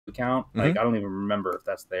account. Like I don't even remember if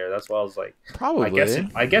that's there. That's why I was like, Probably.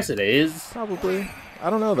 I guess it is. Probably. I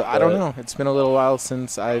don't know. I don't know. It's been a little while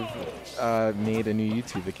since I've made a new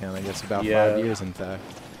YouTube account. I guess about 5 years, in fact.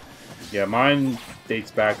 Yeah, mine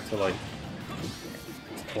dates back to like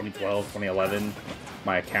 2012, 2011.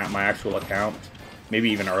 My actual account, maybe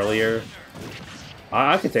even earlier.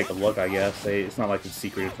 I could take a look. I guess it's not like it's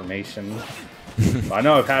secret information. I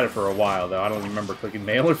know I've had it for a while though. I don't remember clicking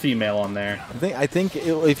male or female on there. I think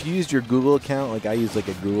if you used your Google account, like I use like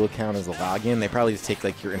a Google account as a login, they probably just take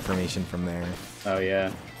like your information from there. Oh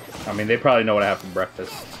yeah, I mean they probably know what I have for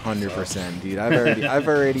breakfast. 100%, dude. I've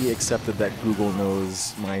already accepted that Google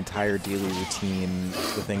knows my entire daily routine,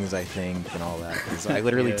 the things I think, and all that. Because I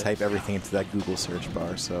literally type everything into that Google search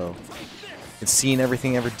bar, so it's seen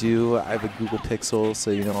everything I ever do. I have a Google Pixel,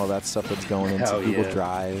 so you know all that stuff that's going into Google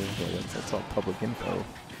Drive. That's all public info,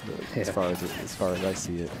 as far as I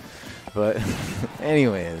see it. But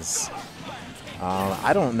anyways,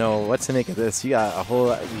 I don't know what to make of this. You got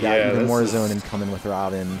even more zoning coming with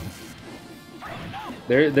Robin.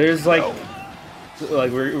 There's like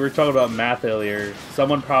we were talking about math earlier.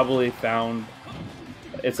 Someone probably found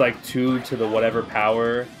it's like 2 to the whatever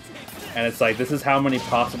power. And it's like, this is how many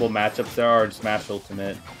possible matchups there are in Smash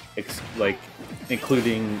Ultimate, like,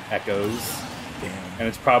 including Echoes. Damn. And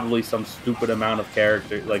it's probably some stupid amount of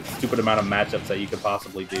stupid amount of matchups that you could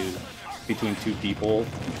possibly do between 2 people.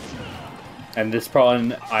 And this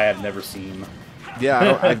probably I have never seen.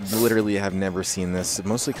 Yeah, I literally have never seen this,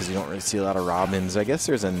 mostly because you don't really see a lot of Robins. I guess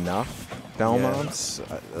there's enough Belmonts.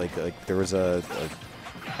 Yeah. Like there was a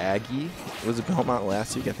Aggie. It was a Belmont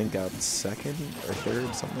last week. I think got 2nd or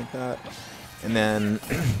 3rd, something like that. And then,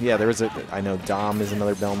 yeah, there was I know Dom is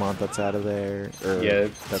another Belmont that's out of there. Yeah,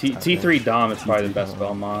 T3 Dom is probably the best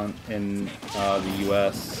Belmont in the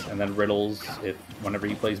U.S. And then Riddles, whenever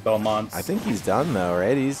he plays Belmonts. I think he's done though,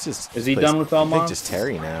 right? He's just he done with Belmonts? I think just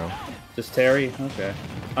Terry now. Just Terry? Okay.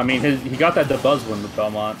 I mean, he got that Buzz win with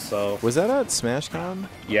Belmont, so. Was that at SmashCon?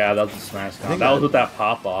 Yeah, that was at SmashCon. That was with that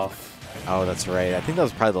pop off. Oh, that's right. I think that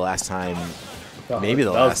was probably the last time. Maybe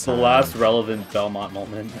the last time. That was the last relevant Belmont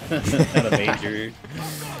moment at a major.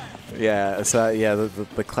 Yeah, so yeah,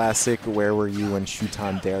 the classic "Where were you when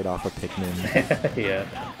Shuton dared off a Pikmin?" Yeah.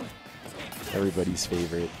 Everybody's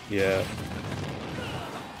favorite. Yeah.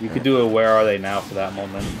 You could do a "Where are they now" for that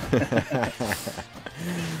moment.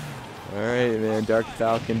 All right, man. Dark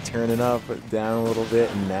Falcon turning up, down a little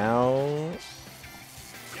bit, and now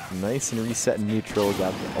nice and reset and neutral.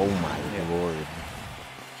 Got oh my lord.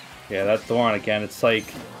 Yeah, that's the one again. It's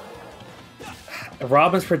like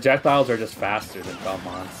Robin's projectiles are just faster than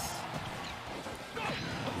Belmont's.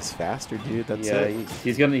 He's faster, dude. That's it.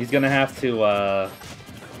 He's gonna have to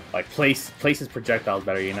like place his projectiles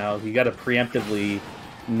better. You know, you got to preemptively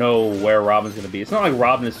know where Robin's gonna be. It's not like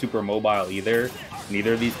Robin is super mobile either.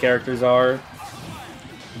 Neither of these characters are.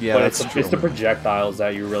 Yeah, but that's true. It's the projectiles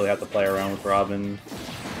that you really have to play around with Robin.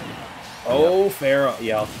 Oh, Pharaoh.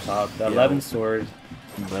 Yeah, off the top. The 11 sword.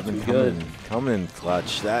 11 coming in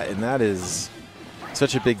clutch. That is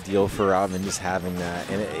such a big deal for Robin, just having that.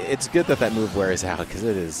 And it's good that move wears out, because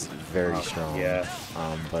it is very strong. Yeah.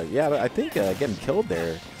 But yeah, I think getting killed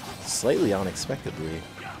there slightly unexpectedly.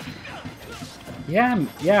 Yeah,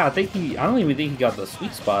 I don't even think he got the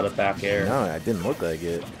sweet spot of back air. No, it didn't look like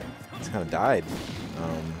it. It's kind of died.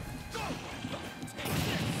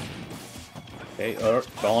 Okay,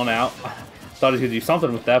 falling out. Thought he could do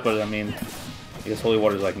something with that, but I mean, I guess Holy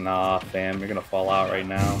Water's like, nah, fam, you're gonna fall out right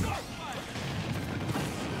now.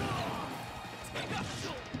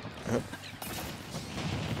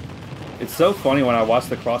 It's so funny when I watch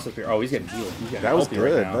the crossover. Oh, he's getting healed. That was good.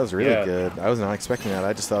 Right, that was really good. I was not expecting that.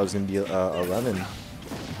 I just thought it was going to be 11.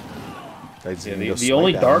 Yeah, the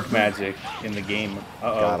only dark magic in the game.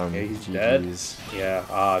 Got him. Okay, he's GG's. dead.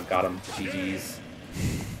 Yeah, got him. GG's.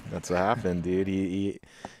 That's what happened, dude.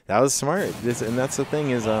 That was smart. And that's the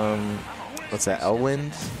thing is, what's that?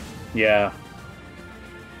 Elwind? Yeah.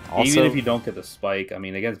 Also, even if you don't get the spike, I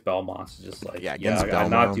mean, against Belmont's just like, I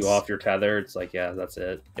knocked you off your tether. It's like, yeah, that's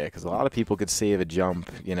it. Yeah, because a lot of people could save a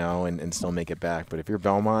jump, you know, and still make it back. But if you're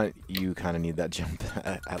Belmont, you kind of need that jump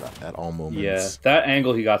at all moments. Yeah, that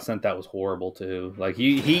angle he got sent, that was horrible too. Like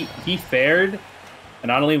he fared,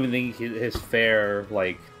 and I don't even think his fair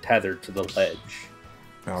like tethered to the ledge.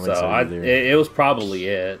 It was probably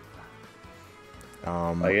it.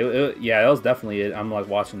 Yeah, that was definitely it. I'm like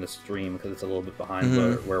watching the stream because it's a little bit behind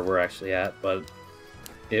where we're actually at, but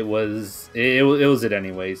it was it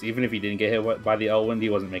anyways. Even if he didn't get hit by the Elwind,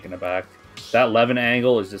 he wasn't making it back. That Levin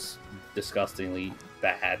angle is just disgustingly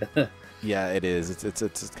bad. Yeah, it is.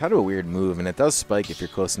 It's kind of a weird move, and it does spike if you're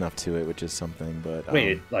close enough to it, which is something. But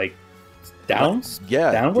wait, like downs?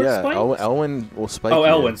 Yeah, downward yeah. spike? Elwyn will spike. Oh,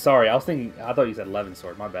 you. Elwyn. Sorry, I thought you said Levin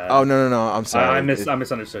sword. My bad. Oh no. I'm sorry. I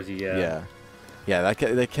misunderstood you. Yeah. Yeah.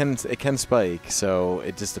 It can spike. So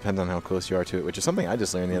it just depends on how close you are to it, which is something I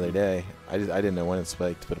just learned the other day. I didn't know when it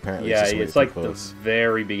spiked, but apparently it's like the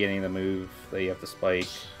very beginning of the move that you have to spike.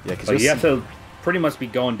 Yeah, because like you have to pretty much be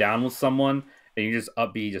going down with someone, and you just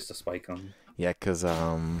up B just to spike them. Yeah, because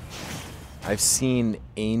I've seen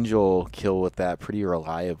Angel kill with that pretty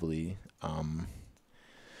reliably. And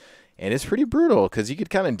it's pretty brutal because you could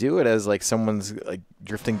kind of do it as like someone's like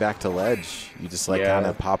drifting back to ledge. You just like kind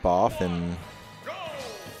of pop off and.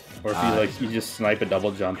 Or if you just snipe a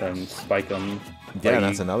double jump and spike them. Yeah,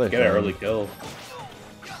 that's another thing. Get an early kill.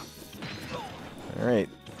 All right,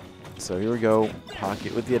 so here we go.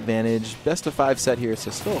 Pocket with the advantage. Best of 5 set here,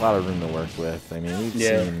 so still a lot of room to work with. I mean, we've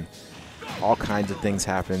seen all kinds of things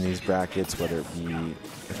happen in these brackets, whether it be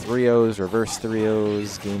 3-0s, reverse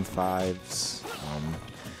 3-0s, game 5s.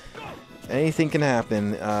 Anything can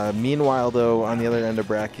happen. Meanwhile, though, on the other end of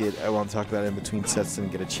bracket, I want to talk about it in between sets and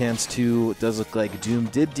get a chance to. It does look like Doom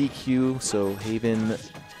did DQ, so Haven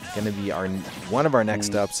going to be one of our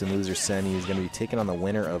next ups, and loser Seni is going to be taking on the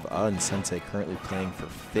winner of and Sensei, currently playing for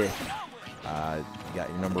 5th. You got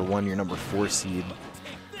your number 1, your number 4 seed.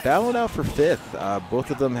 Battling out for 5th.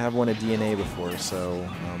 Both of them have won a DNA before, so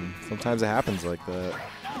sometimes it happens like that.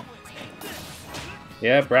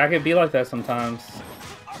 Yeah, bracket be like that sometimes.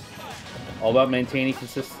 All about maintaining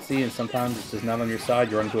consistency, and sometimes it's just not on your side.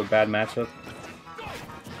 You run into a bad matchup.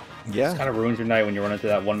 Yeah. It kind of ruins your night when you run into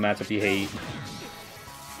that one matchup you hate.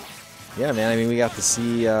 Yeah, man. I mean, we got to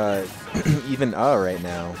see even right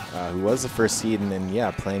now, who was the 1st seed, and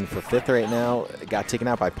then, playing for 5th right now. Got taken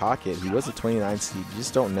out by Pocket. He was a 29th seed. You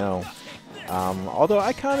just don't know. Although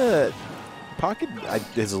I kind of... Pocket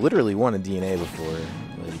has literally won a DNA before.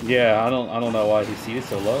 Like, yeah, I don't know why he's seeded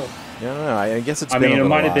so low. I don't know. I guess it's. I mean, it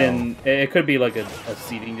might have been. It could be like a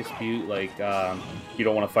seeding dispute. Like you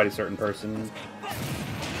don't want to fight a certain person.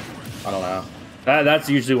 I don't know. That's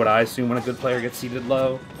usually what I assume when a good player gets seeded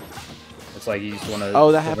low. It's like you just want to.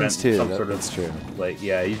 Oh, that happens too. That's true. Like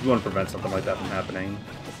you want to prevent something like that from happening.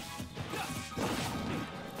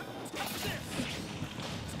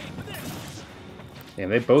 Yeah,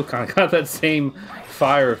 they both kind of got that same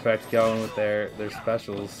fire effect going with their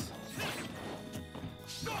specials.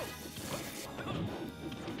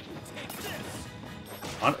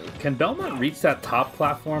 Can Belmont reach that top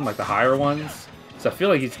platform, like the higher ones? So I feel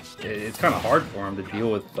like it's kind of hard for him to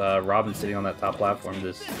deal with Robin sitting on that top platform,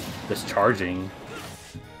 just charging.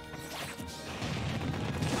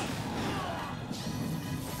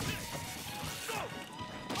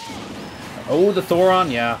 Oh, the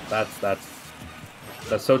Thoron, yeah, that's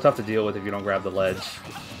so tough to deal with if you don't grab the ledge.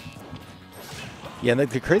 Yeah, and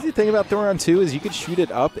the crazy thing about Thoron too is you could shoot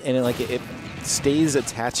it up and it stays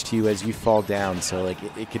attached to you as you fall down, so like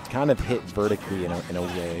it could kind of hit vertically in a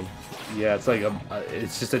way. Yeah, it's like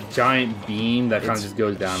it's just a giant beam that kind of just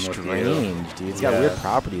goes down with you. Strange, dude. It's got weird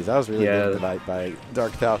properties. That was really good by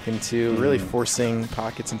Dark Falcon too. Really forcing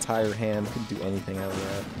Pocket's entire hand. Couldn't do anything out of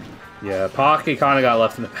that. Yeah, Pocket kind of got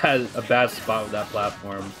left in a bad spot with that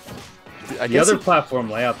platform. The other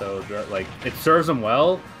platform layout though, like it serves him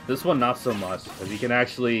well. This one not so much, because he can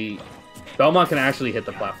actually, Belmont can actually hit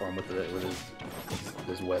the platform with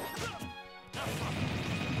his whip.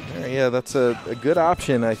 Yeah, that's a good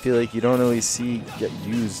option. I feel like you don't always see get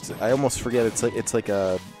used. I almost forget it's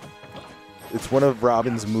one of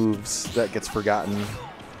Robin's moves that gets forgotten.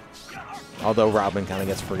 Although Robin kind of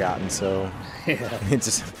gets forgotten, so yeah,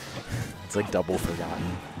 it's like double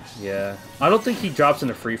forgotten. Yeah, I don't think he drops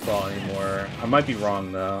into free fall anymore. I might be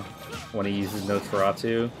wrong though. When he uses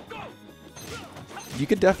Nosferatu, you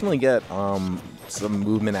could definitely get some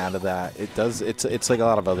movement out of that. It does. It's like a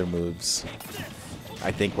lot of other moves.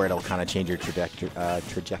 I think where it'll kind of change your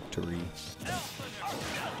trajectory.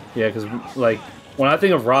 Yeah, because like when I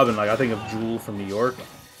think of Robin, like I think of Jewel from New York,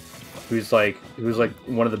 who's like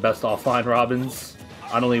one of the best offline Robins.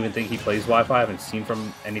 I don't even think he plays Wi-Fi. I haven't seen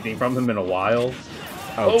anything from him in a while.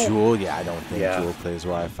 Oh, Jewel? Yeah, I don't think Jewel plays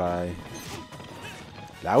Wi-Fi.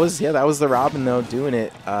 That was the Robin though doing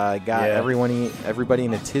it. Got everybody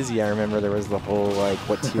in a tizzy. I remember there was the whole like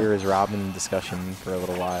what tier is Robin discussion for a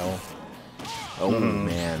little while. Oh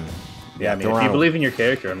man. Yeah, I mean, if you believe in your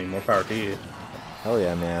character, I mean, more power to you. Hell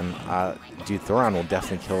yeah, man. Dude, Thoron will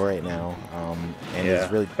definitely kill right now. And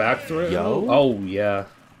he's really back throw. Yo? Oh yeah.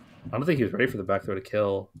 I don't think he was ready for the back throw to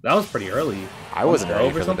kill. That was pretty early. I wasn't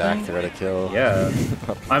ready for the back throw to kill. Yeah.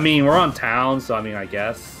 I mean, we're on town, so I mean, I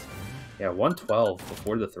guess. Yeah, 112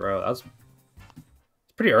 before the throw. That's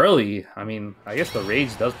pretty early. I mean, I guess the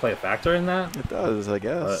rage does play a factor in that. It does, I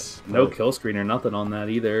guess. But no kill screen or nothing on that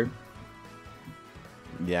either.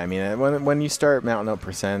 Yeah, I mean, when you start mounting up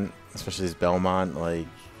percent, especially as Belmont, like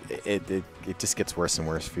it just gets worse and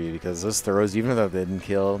worse for you because those throws, even though they didn't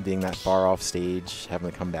kill, being that far off stage,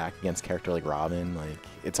 having to come back against a character like Robin, like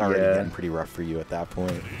it's already getting pretty rough for you at that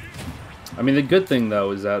point. I mean, the good thing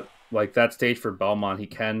though is that like that stage for Belmont, he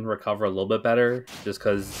can recover a little bit better just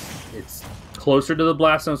because it's closer to the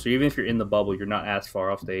blast zone. So even if you're in the bubble, you're not as far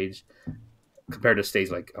off stage compared to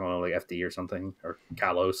stage like, I don't know, like FD or something or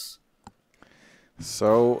Kalos.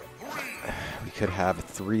 So we could have a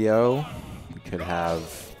 3-0. We could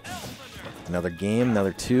have another game,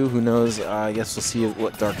 another 2. Who knows? I guess we'll see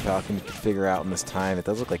what Dark Falcon can figure out in this time. It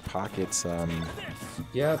does look like Pockets.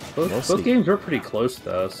 Yeah, both games were pretty close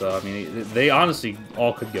though. So I mean, they honestly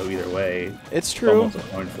all could go either way. It's true. Almost a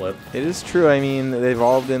coin flip. It is true. I mean, they've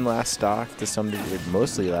all been last stock to some degree,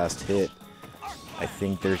 mostly last hit. I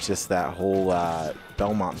think there's just that whole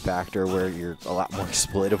Belmont factor where you're a lot more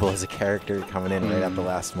exploitable as a character coming in right at the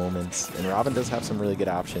last moments. And Robin does have some really good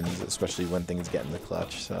options, especially when things get in the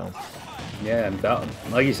clutch. So yeah, and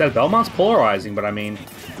like you said, Belmont's polarizing, but I mean,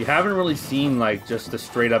 you haven't really seen like just the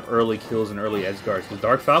straight up early kills and early edge guards. Because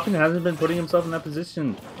Dark Falcon hasn't been putting himself in that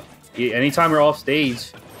position. Anytime you're off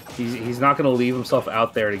stage, he's not going to leave himself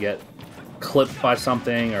out there to get clipped by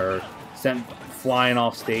something or sent flying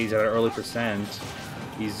off stage at an early percent.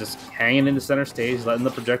 He's just hanging in the center stage, letting the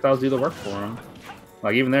projectiles do the work for him.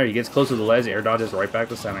 Like even there, he gets close to the ledge, air dodges right back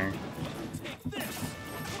to center.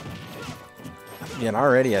 Yeah, and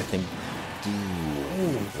already I think,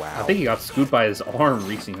 wow. I think he got scooped by his arm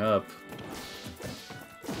reaching up.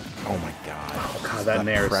 Oh my god. Oh god, that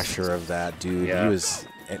nair. Pressure of that dude. Yeah. He was,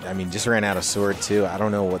 I mean, just ran out of sword too. I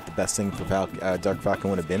don't know what the best thing for Dark Falcon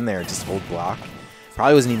would have been there. Just hold block.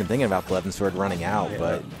 Probably wasn't even thinking about the 11 sword running out,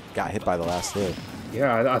 but got hit by the last hit.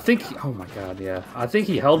 Yeah, I think. Oh my god, yeah. I think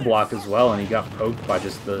he held block as well, and he got poked by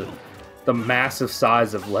just the massive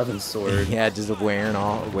size of Levin's sword. Yeah, just wearing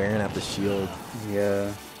at the shield.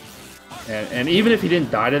 Yeah, and even if he didn't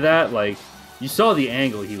die to that, like you saw the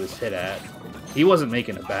angle he was hit at. He wasn't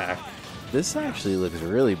making it back. This actually looks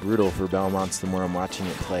really brutal for Belmont's the more I'm watching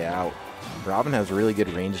it play out. Robin has really good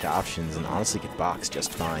ranged options and honestly could box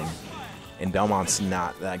just fine. And Belmont's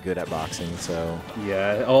not that good at boxing, so...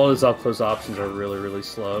 Yeah, all his up-close options are really, really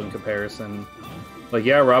slow in comparison. Like,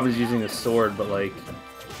 yeah, Robin's using a sword, but, like,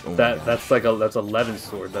 that's 11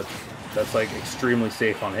 sword. That's, like, extremely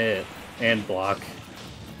safe on hit and block.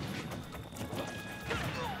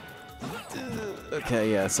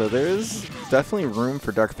 Okay, yeah, so there's definitely room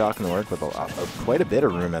for Dark Falcon to work with quite a bit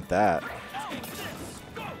of room at that.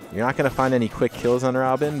 You're not going to find any quick kills on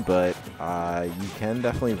Robin, but you can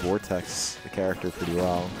definitely vortex the character pretty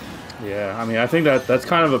well. Yeah, I mean, I think that's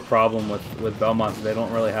kind of a problem with Belmont. They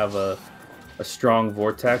don't really have a strong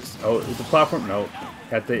vortex. Oh, is the platform? No.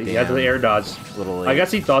 He had the air dodge. I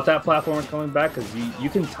guess he thought that platform was coming back because you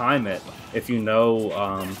can time it if you know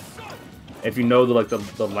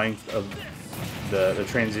the length of the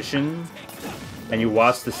transition. And you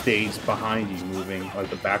watch the stage behind you moving, like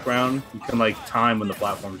the background. You can like time when the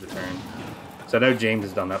platforms return. So I know James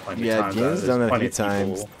has done that plenty of times. Yeah, James has done that a few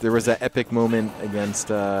times. There was that epic moment against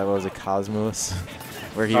what was it, Cosmos,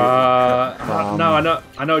 where he. No,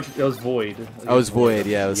 I know it was Void. It was Void.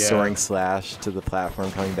 Yeah, it was soaring slash to the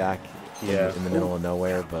platform coming back. In the middle of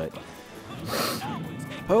nowhere, but.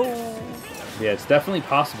 Yeah, it's definitely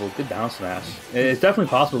possible. Good down smash. It's definitely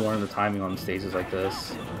possible to learn the timing on stages like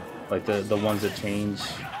this. Like the ones that change.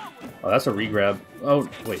 Oh, that's a regrab. Oh,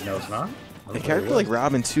 wait, no, it's not? A character like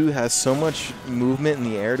Robin, too, has so much movement in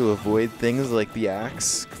the air to avoid things like the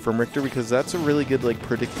axe from Richter, because that's a really good, like,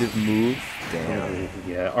 predictive move. Damn.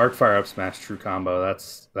 Yeah, arc fire up smash true combo.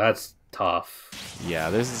 That's tough. Yeah,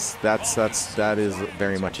 that is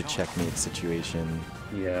very much a checkmate situation.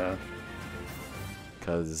 Yeah.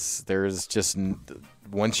 Because there's just...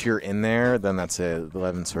 Once you're in there, then that's it. The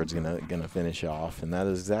 11 sword's gonna finish off, and that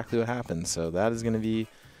is exactly what happened. So that is gonna be,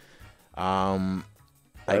 I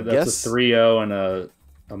guess a 3-0 and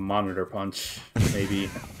a monitor punch, maybe.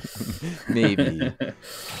 Maybe.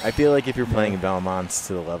 I feel like if you're playing Belmonts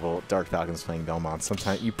to the level Dark Falcon's playing Belmonts,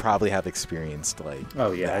 sometimes you probably have experienced like.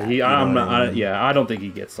 Oh yeah, that, I don't think he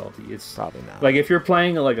gets salty. It's probably not. Like if you're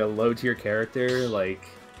playing like a low tier character, like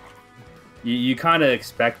you kind of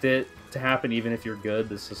expect it to happen even if you're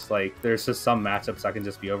good. It's just like there's just some matchups that can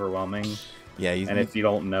just be overwhelming. Yeah, and if you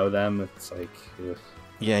don't know them, it's like ugh,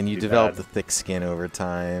 yeah, and you develop the thick skin over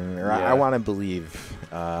time. Or I want to believe.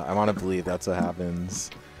 I want to believe that's what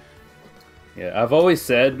happens. Yeah, I've always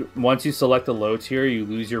said once you select a low tier, you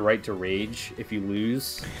lose your right to rage if you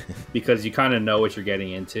lose, because you kind of know what you're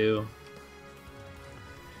getting into.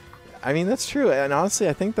 I mean, that's true, and honestly,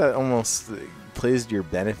 I think that almost plays to your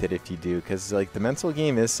benefit if you do, because like the mental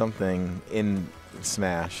game is something in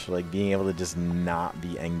Smash. Like being able to just not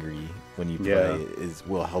be angry when you play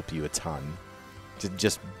will help you a ton,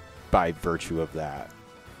 just by virtue of that.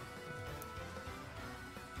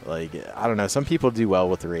 Like, I don't know, some people do well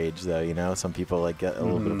with rage though, you know, some people like get a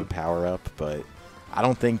little bit of a power up, but I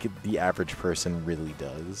don't think the average person really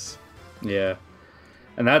does. Yeah.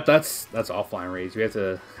 And that's offline rage. We have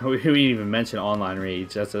to we didn't even mention online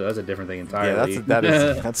rage. That's a different thing entirely.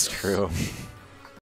 Yeah, that's true.